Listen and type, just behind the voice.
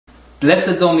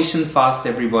Blessed Dormition fast,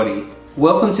 everybody.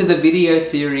 Welcome to the video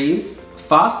series,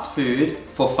 Fast Food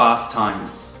for Fast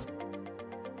Times.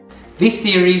 This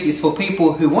series is for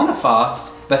people who want to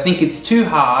fast but think it's too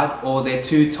hard or they're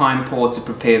too time poor to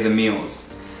prepare the meals.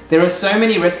 There are so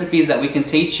many recipes that we can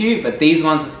teach you, but these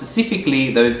ones are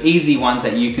specifically those easy ones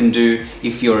that you can do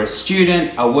if you're a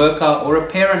student, a worker, or a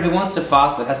parent who wants to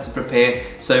fast but has to prepare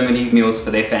so many meals for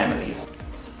their families.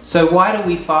 So why do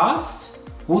we fast?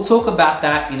 We'll talk about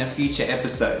that in a future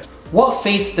episode. What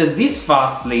feast does this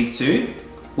fast lead to?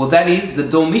 Well, that is the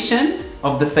Dormition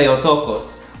of the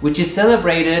Theotokos, which is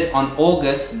celebrated on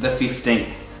August the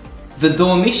 15th. The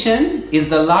Dormition is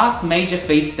the last major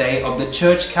feast day of the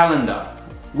church calendar,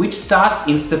 which starts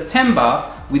in September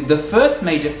with the first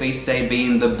major feast day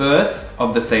being the birth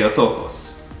of the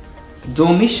Theotokos.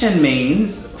 Dormition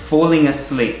means falling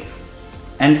asleep,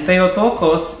 and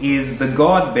Theotokos is the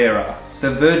God bearer, the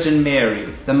Virgin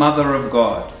Mary, the Mother of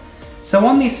God. So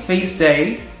on this feast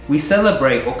day, we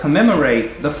celebrate or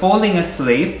commemorate the falling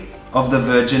asleep of the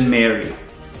Virgin Mary.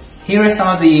 Here are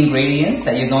some of the ingredients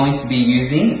that you're going to be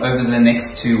using over the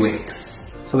next 2 weeks.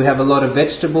 So we have a lot of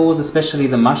vegetables, especially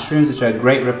the mushrooms, which are a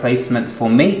great replacement for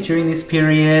meat during this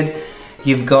period.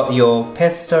 You've got your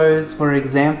pestos, for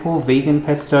example, vegan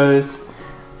pestos.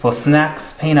 For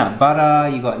snacks, peanut butter.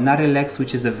 You got narilex,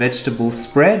 which is a vegetable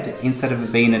spread instead of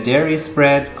it being a dairy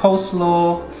spread.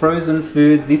 Coleslaw, frozen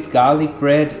foods. This garlic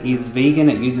bread is vegan.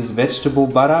 It uses vegetable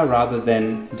butter rather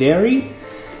than dairy.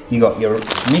 You got your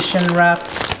mission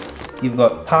wraps. You've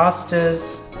got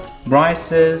pastas,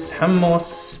 rices,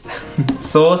 hummus,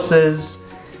 sauces,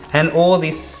 and all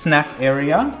this snack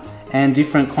area and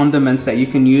different condiments that you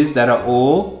can use that are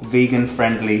all vegan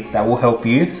friendly that will help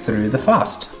you through the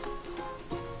fast.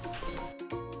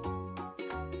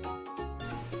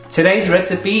 Today's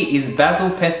recipe is Basil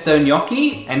Pesto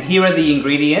Gnocchi, and here are the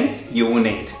ingredients you will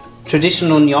need.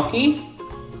 Traditional gnocchi,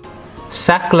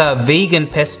 Sakla vegan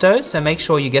pesto, so make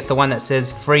sure you get the one that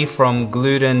says free from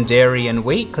gluten, dairy and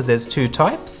wheat because there's 2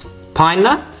 types. Pine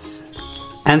nuts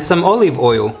and some olive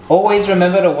oil. Always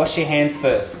remember to wash your hands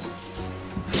first.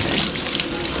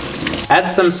 Add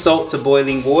some salt to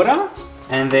boiling water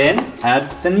and then add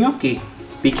the gnocchi.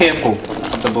 Be careful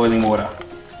of the boiling water.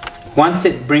 Once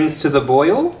it brings to the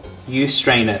boil, you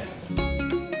strain it.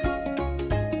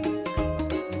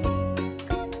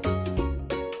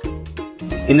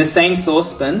 In the same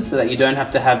saucepan, so that you don't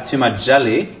have to have too much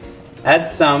jelly, add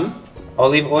some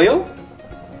olive oil,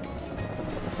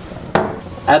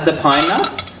 add the pine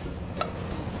nuts,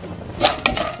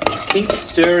 keep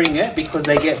stirring it because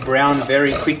they get brown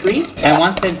very quickly, and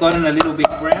once they've gotten a little bit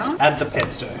brown, add the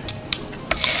pesto.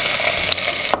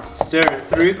 Stir it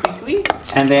through quickly,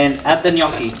 and then add the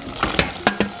gnocchi.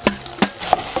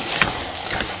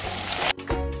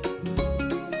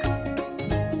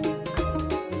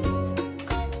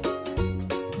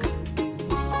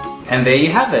 And there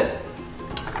you have it.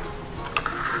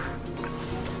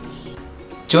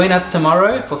 Join us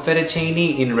tomorrow for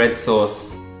fettuccine in red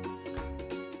sauce.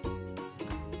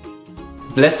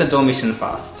 Blessed Dormition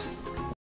fast.